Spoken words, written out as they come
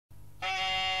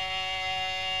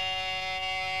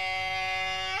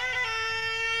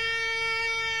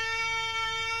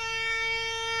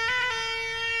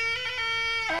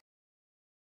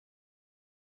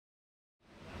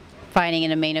Fighting in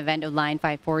the main event of Lion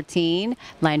Fight 14.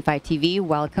 Lion Fight TV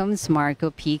welcomes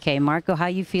Marco Pique. Marco, how are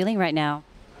you feeling right now?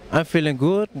 I'm feeling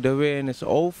good. The win is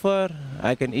over.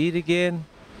 I can eat again.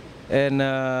 And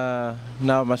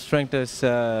now my strength is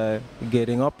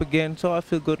getting up again. So I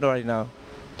feel good right now.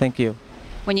 Thank you.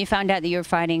 When you found out that you were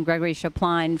fighting Gregory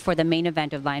Chaplin for the main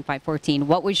event of Lion Fight 14,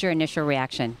 what was your initial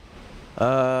reaction?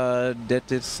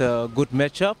 That is a good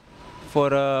matchup for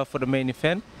the main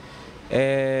event.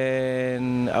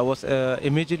 And I was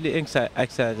immediately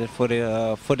excited for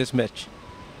this match.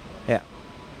 Yeah.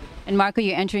 And Marco,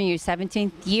 you're entering your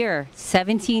 17th year,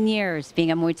 17 years being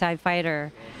a Muay Thai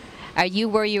fighter. Are you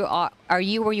where you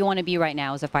want to be right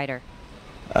now as a fighter?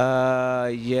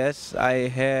 Yes, I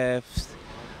have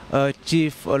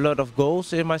achieved a lot of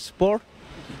goals in my sport,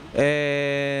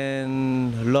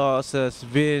 and losses,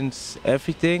 wins,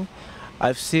 everything.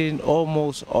 I've seen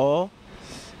almost all,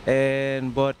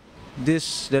 but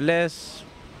the last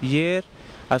year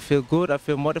I feel good. I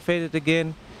feel motivated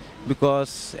again,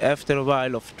 because after a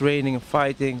while of training and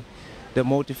fighting, the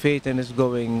motivation is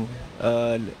going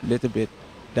a little bit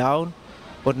down,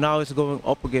 but now it's going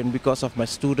up again because of my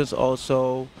students,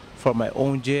 also from my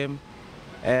own gym.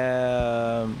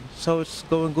 So it's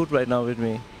going good right now with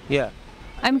me. Yeah.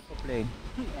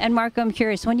 And Marco, I'm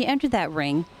curious, when you enter that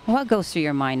ring, what goes through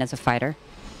your mind as a fighter?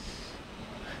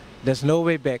 There's no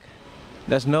way back.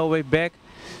 There's no way back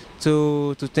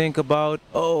to think about,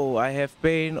 oh, I have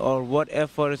pain or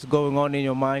whatever is going on in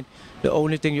your mind. The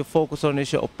only thing you focus on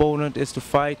is your opponent, is to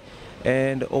fight,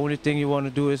 and the only thing you want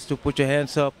to do is to put your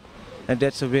hands up, and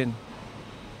that's a win.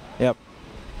 Yep.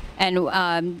 And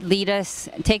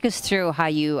take us through how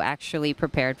you actually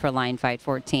prepared for Lion Fight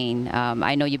 14.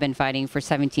 I know you've been fighting for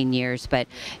 17 years, but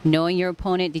knowing your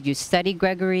opponent, did you study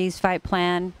Gregory's fight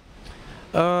plan?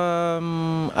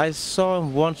 I saw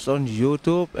him once on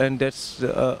YouTube, and that's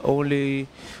only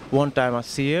one time I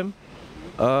see him.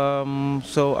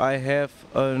 So I have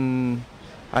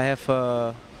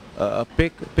a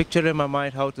picture in my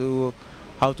mind how to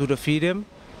defeat him.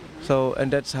 So,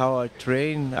 and that's how I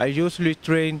train. I usually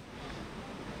train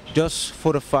just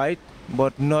for the fight,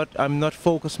 but I'm not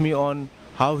focused me on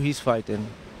how he's fighting.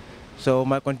 So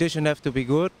my condition have to be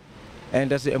good,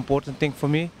 and that's the important thing for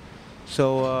me.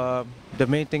 So the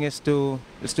main thing is to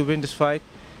win this fight,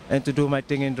 and to do my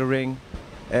thing in the ring,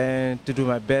 and to do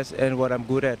my best and what I'm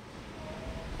good at.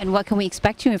 And what can we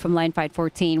expect from Lion Fight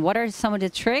 14? What are some of the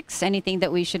tricks? Anything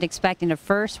that we should expect in the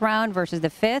first round versus the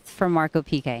fifth from Marco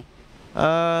Pique?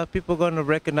 People gonna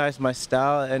recognize my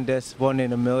style, and that's 1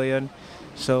 in a million.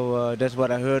 So that's what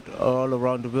I heard all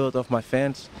around the world of my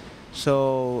fans.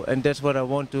 So, and that's what I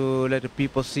want to let the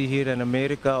people see here in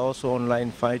America, also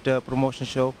online fighter promotion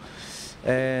show.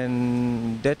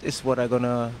 And that is what I'm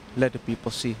gonna let the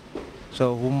people see.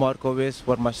 So who Marco is,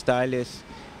 what my style is,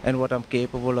 and what I'm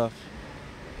capable of.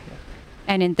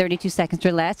 And in 32 seconds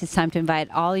or less, it's time to invite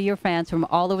all of your fans from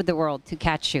all over the world to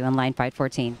catch you on Lion Fight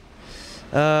 14.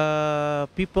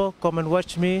 People, come and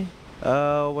watch me,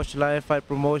 watch Lion Fight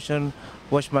promotion,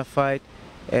 watch my fight,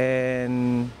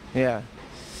 and yeah,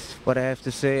 what I have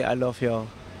to say, I love y'all.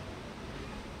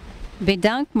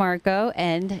 Bedankt, Marco,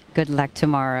 and good luck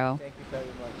tomorrow. Thank you very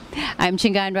much. I'm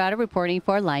Chingan Rada reporting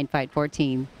for Lion Fight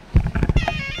 14.